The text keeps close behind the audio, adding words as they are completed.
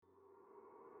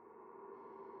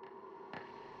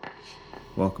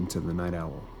Welcome to the Night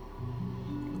Owl,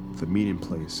 the meeting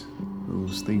place,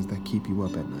 those things that keep you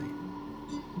up at night.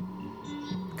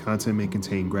 Content may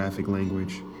contain graphic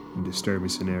language and disturbing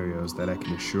scenarios that I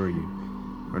can assure you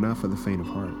are not for the faint of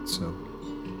heart, so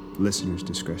listeners'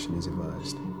 discretion is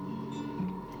advised.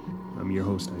 I'm your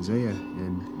host, Isaiah,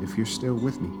 and if you're still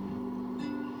with me,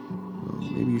 well,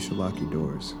 maybe you should lock your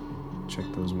doors, check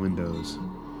those windows,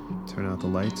 turn out the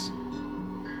lights,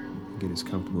 and get as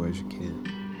comfortable as you can.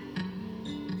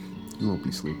 You won't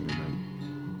be sleeping tonight.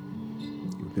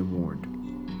 You've been warned.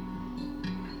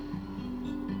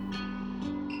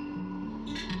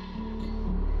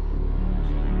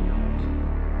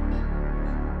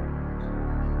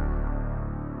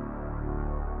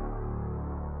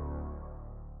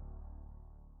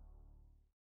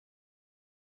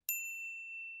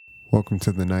 Welcome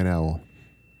to the Night Owl.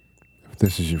 If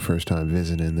this is your first time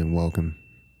visiting, then welcome.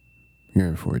 You're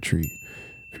in for a treat.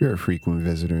 If you're a frequent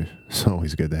visitor, it's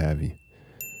always good to have you.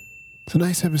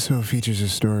 Tonight's episode features a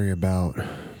story about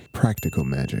practical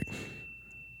magic.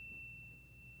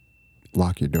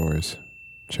 Lock your doors,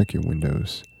 check your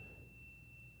windows,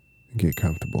 and get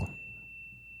comfortable.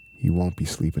 You won't be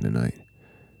sleeping tonight.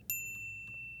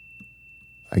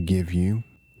 I give you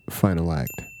Final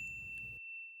Act.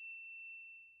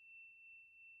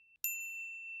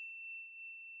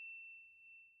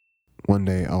 One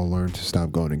day I'll learn to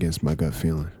stop going against my gut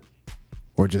feeling,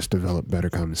 or just develop better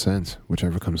common sense,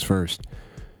 whichever comes first.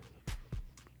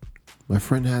 My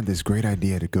friend had this great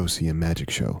idea to go see a magic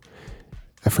show.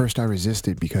 At first I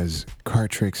resisted because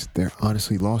card tricks, they're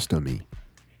honestly lost on me.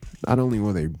 Not only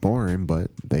were they boring,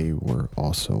 but they were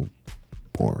also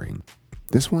boring.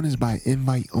 This one is by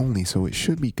invite only, so it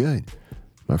should be good,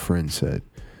 my friend said.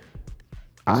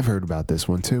 I've heard about this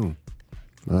one too.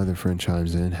 My other friend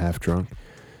chimes in, half drunk.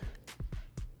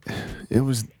 It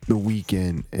was the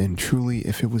weekend, and truly,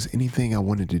 if it was anything I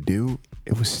wanted to do,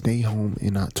 it was stay home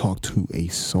and not talk to a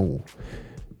soul.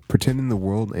 Pretending the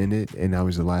world ended and I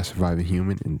was the last surviving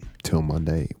human until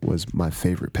Monday was my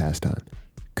favorite pastime.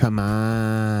 Come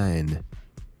on.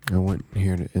 I wouldn't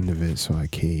hear the end of it, so I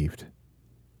caved.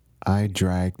 I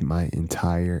dragged my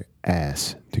entire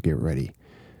ass to get ready.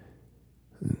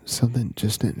 Something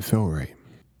just didn't feel right.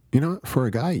 You know, for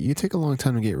a guy, you take a long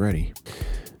time to get ready.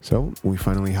 So we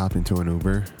finally hopped into an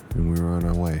Uber and we were on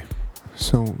our way.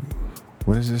 So,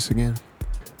 what is this again?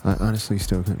 I honestly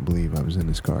still couldn't believe I was in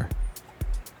this car.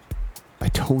 I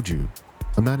told you,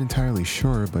 I'm not entirely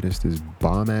sure, but it's this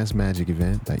bomb-ass magic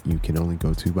event that you can only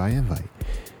go to by invite.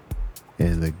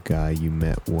 And the guy you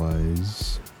met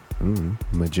was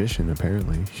magician,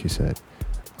 apparently, she said.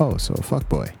 Oh, so a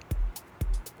fuckboy.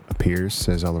 Appears,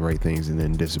 says all the right things, and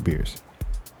then disappears.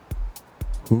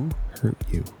 Who hurt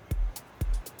you?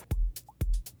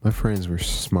 My friends were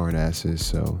smart asses,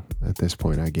 so at this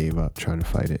point I gave up trying to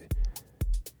fight it.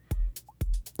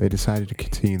 They decided to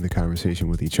continue the conversation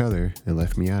with each other and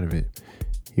left me out of it.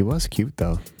 He was cute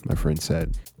though, my friend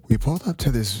said. We pulled up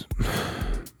to this,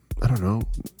 I don't know,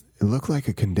 it looked like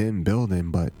a condemned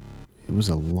building, but it was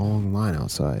a long line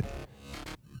outside.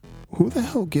 Who the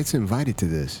hell gets invited to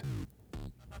this?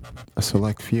 A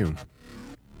select few.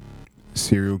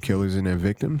 Serial killers and their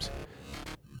victims?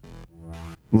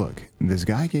 Look, this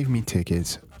guy gave me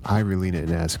tickets. I really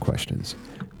didn't ask questions.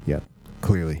 Yep,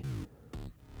 clearly.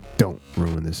 Don't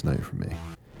ruin this night for me.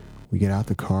 We get out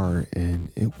the car and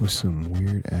it was some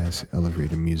weird ass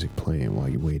elevator music playing while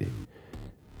you waited.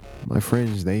 My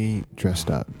friends, they dressed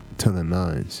up to the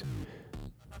nines.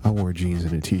 I wore jeans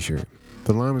and a t-shirt.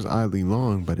 The line was oddly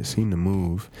long, but it seemed to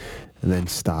move and then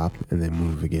stop and then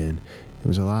move again. It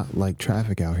was a lot like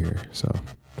traffic out here, so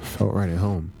I felt right at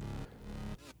home.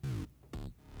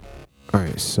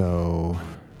 Alright, so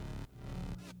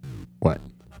what?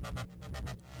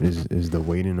 Is the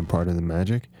waiting a part of the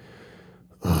magic?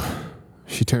 Ugh.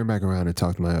 She turned back around and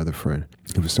talked to my other friend.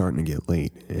 It was starting to get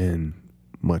late and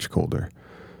much colder.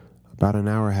 About an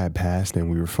hour had passed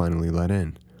and we were finally let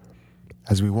in.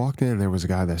 As we walked in, there was a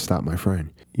guy that stopped my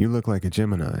friend. You look like a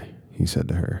Gemini, he said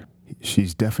to her.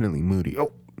 She's definitely moody.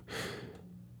 Oh!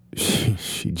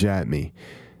 She jabbed me.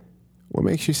 What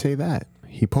makes you say that?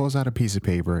 He pulls out a piece of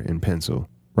paper and pencil.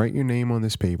 Write your name on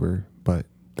this paper, but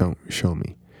don't show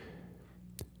me.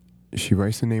 She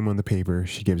writes the name on the paper.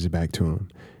 She gives it back to him.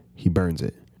 He burns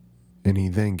it. And he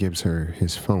then gives her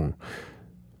his phone.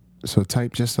 So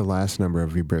type just the last number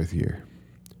of your birth year.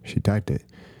 She typed it.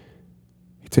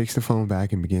 He takes the phone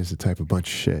back and begins to type a bunch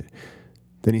of shit.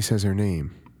 Then he says her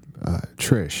name.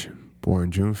 Trish,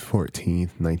 born June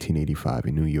 14th, 1985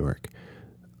 in New York.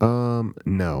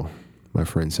 No, my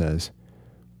friend says.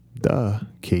 Duh,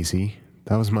 Casey.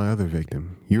 That was my other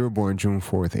victim. You were born June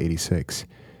 4th, 86.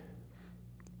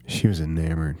 She was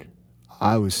enamored.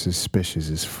 I was suspicious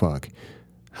as fuck.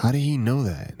 How did he know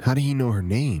that? How did he know her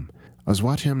name? I was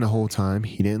watching him the whole time.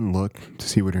 He didn't look to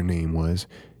see what her name was.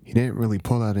 He didn't really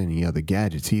pull out any other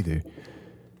gadgets either.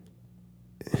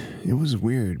 It was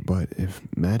weird, but if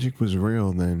magic was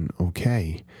real, then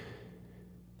okay.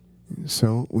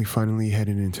 So we finally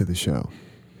headed into the show.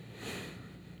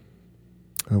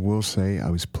 I will say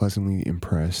I was pleasantly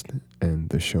impressed, and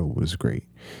the show was great.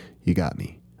 You got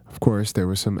me. Of course, there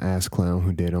was some ass clown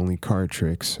who did only card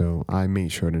tricks, so I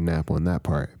made sure to nap on that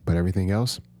part. But everything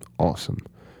else, awesome.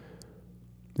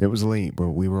 It was late,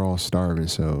 but we were all starving,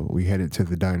 so we headed to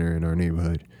the diner in our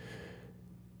neighborhood.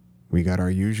 We got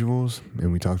our usuals,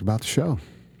 and we talked about the show.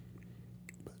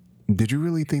 Did you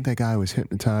really think that guy was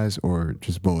hypnotized or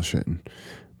just bullshitting?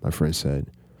 My friend said.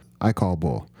 I call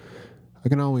bull. I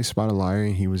can always spot a liar,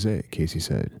 and he was it, Casey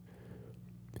said.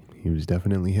 He was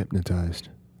definitely hypnotized.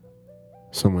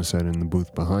 Someone said in the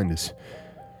booth behind us.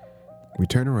 We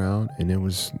turned around, and it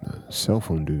was a cell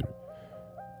phone dude.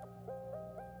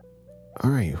 All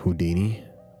right, Houdini.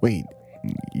 Wait,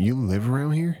 you live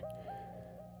around here?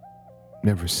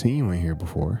 Never seen you in here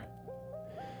before.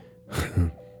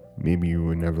 Maybe you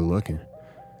were never looking.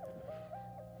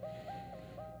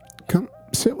 Come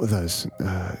sit with us.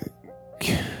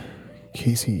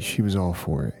 Casey, she was all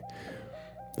for it.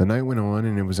 The night went on,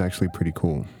 and it was actually pretty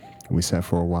cool. We sat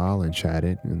for a while and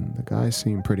chatted, and the guy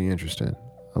seemed pretty interested,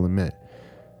 I'll admit.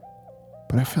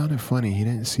 But I found it funny he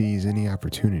didn't seize any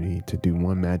opportunity to do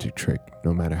one magic trick,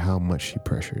 no matter how much she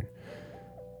pressured.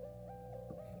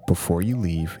 Before you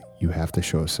leave, you have to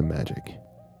show us some magic.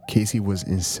 Casey was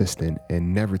insistent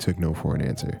and never took no for an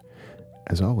answer.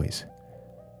 As always.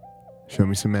 Show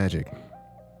me some magic.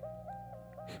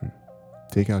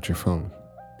 Take out your phone,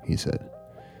 he said.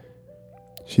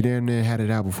 She damn near had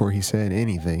it out before he said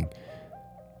anything.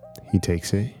 He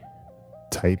takes it,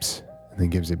 types, and then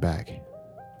gives it back.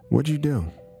 What'd you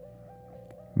do?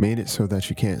 Made it so that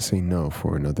you can't say no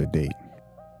for another date.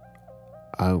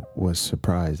 I was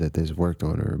surprised that this worked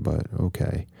on her, but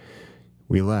okay.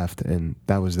 We left, and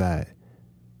that was that.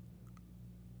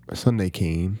 Sunday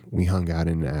came, we hung out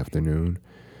in the afternoon,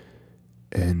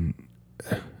 and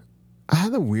I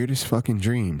had the weirdest fucking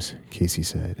dreams, Casey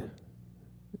said.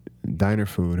 Diner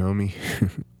food, homie.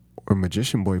 Or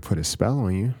magician boy put a spell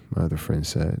on you, my other friend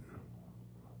said.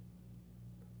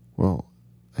 Well,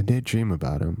 I did dream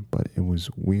about him, but it was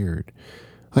weird.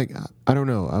 Like, I don't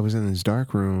know. I was in this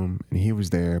dark room, and he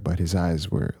was there, but his eyes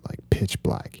were, like, pitch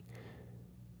black.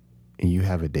 And you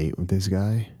have a date with this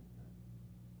guy?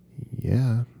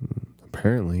 Yeah,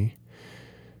 apparently.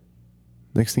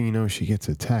 Next thing you know, she gets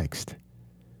a text.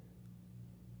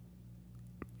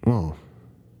 Whoa.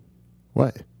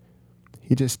 What?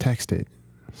 He just texted,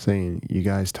 saying, you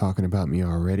guys talking about me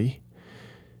already?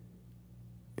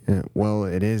 Well,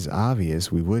 it is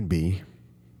obvious we would be.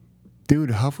 Dude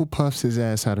Hufflepuffs his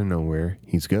ass out of nowhere.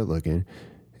 He's good looking.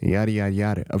 Yada, yada,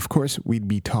 yada. Of course, we'd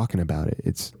be talking about it.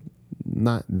 It's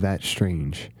not that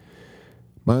strange.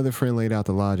 My other friend laid out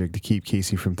the logic to keep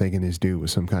Casey from thinking this dude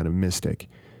was some kind of mystic.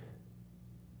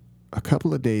 A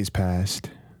couple of days passed.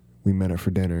 We met up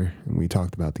for dinner, and we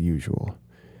talked about the usual.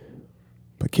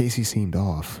 But Casey seemed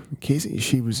off. Casey,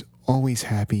 she was always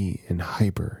happy and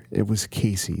hyper. It was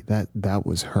Casey. That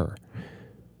was her.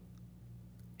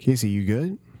 Casey, you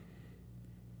good?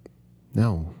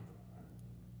 No.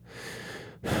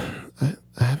 I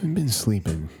haven't been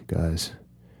sleeping, guys.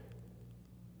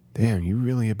 Damn, you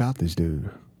really about this dude?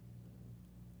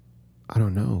 I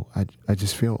don't know. I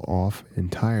just feel off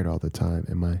and tired all the time,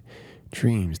 and my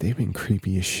dreams, they've been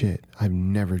creepy as shit. I've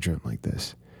never dreamt like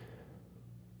this.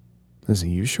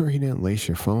 Listen, you sure he didn't lace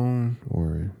your phone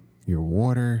or your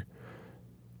water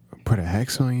or put a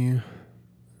hex on you?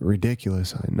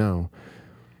 Ridiculous, I know.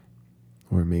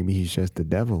 Or maybe he's just the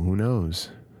devil, who knows?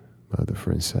 My other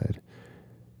friend said.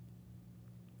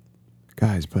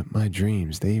 Guys, but my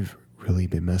dreams, they've really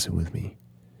been messing with me.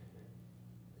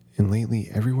 And lately,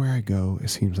 everywhere I go, it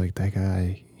seems like that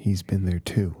guy, he's been there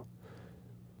too.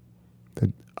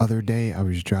 The other day, I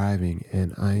was driving,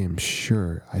 and I am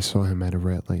sure I saw him at a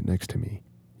red light next to me.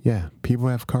 Yeah, people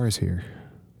have cars here.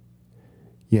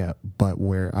 Yeah, but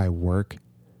where I work,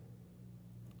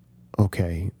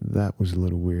 okay, that was a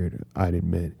little weird, I'd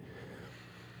admit.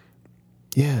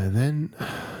 Yeah, then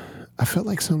I felt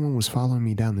like someone was following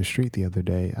me down the street the other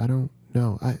day. I don't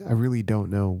know. I really don't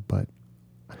know, but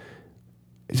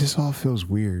it just all feels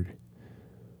weird.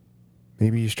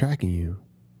 Maybe he's tracking you.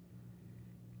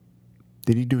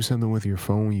 Did he do something with your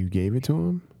phone when you gave it to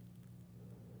him?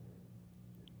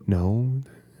 No,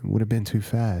 it would have been too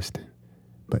fast.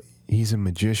 But he's a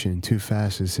magician. Too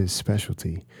fast is his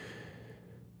specialty.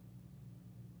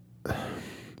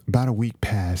 About a week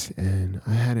passed, and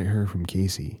I hadn't heard from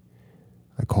Casey.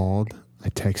 I called, I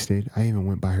texted, I even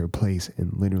went by her place,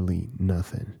 and literally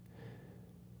nothing.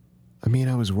 I mean,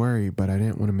 I was worried, but I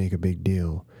didn't want to make a big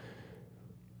deal.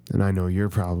 And I know you're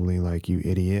probably like, you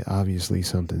idiot, obviously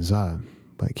something's up.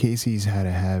 But Casey's had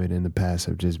a habit in the past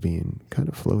of just being kind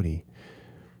of floaty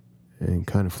and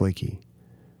kind of flaky.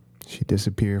 She'd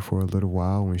disappear for a little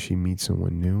while when she meets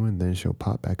someone new, and then she'll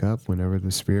pop back up whenever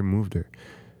the spirit moved her.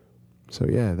 So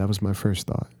yeah, that was my first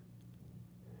thought.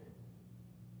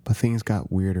 But things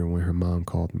got weirder when her mom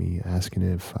called me asking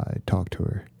if I talked to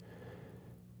her.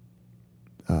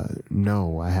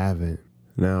 No, I haven't.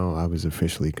 Now I was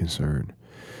officially concerned.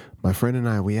 My friend and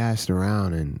I, we asked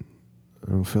around, and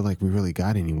I don't feel like we really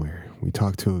got anywhere. We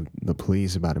talked to the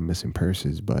police about a missing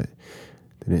purses, but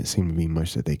there didn't seem to be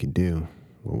much that they could do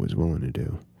or was willing to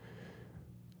do.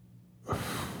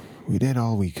 We did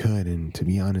all we could, and to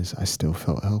be honest, I still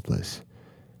felt helpless.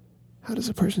 How does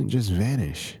a person just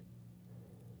vanish?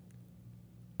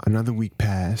 Another week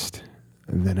passed,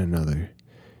 and then another,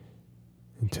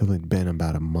 until it'd been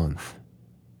about a month.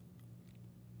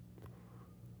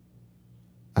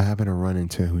 I happened to run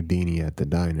into Houdini at the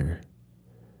diner.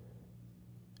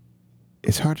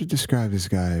 It's hard to describe this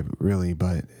guy, really,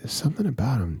 but something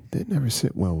about him did never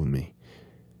sit well with me.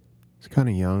 He's kind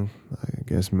of young, I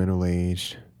guess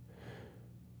middle-aged,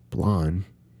 blonde,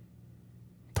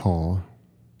 tall.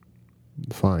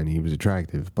 Fine, he was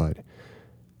attractive, but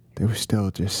there was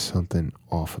still just something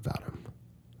off about him.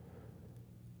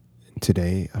 And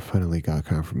today, I finally got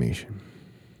confirmation.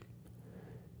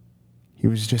 He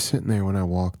was just sitting there when I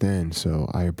walked in, so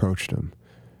I approached him.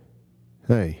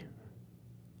 Hey.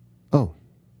 Oh,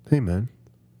 hey, man.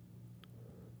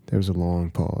 There was a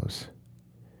long pause.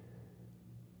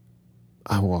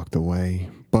 I walked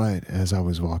away, but as I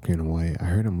was walking away, I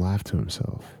heard him laugh to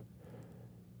himself.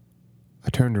 I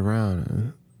turned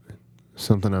around.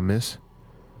 Something I miss?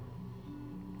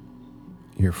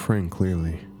 Your friend,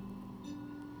 clearly.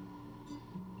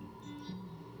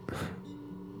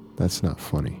 That's not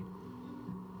funny.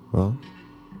 Well,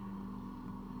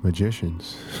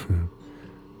 magicians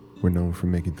were known for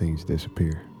making things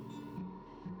disappear.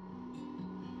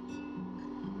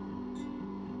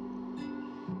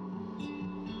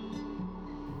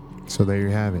 So there you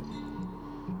have it.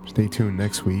 Stay tuned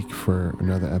next week for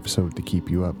another episode to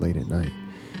keep you up late at night.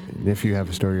 And if you have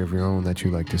a story of your own that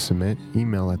you'd like to submit,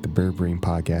 email at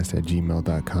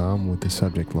thebirdbrainpodcast@gmail.com with the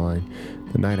subject line,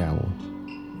 The Night Owl.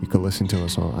 You can listen to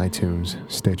us on iTunes,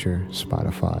 Stitcher,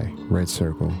 Spotify, Red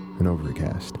Circle, and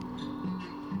Overcast.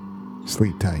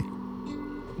 Sleep tight.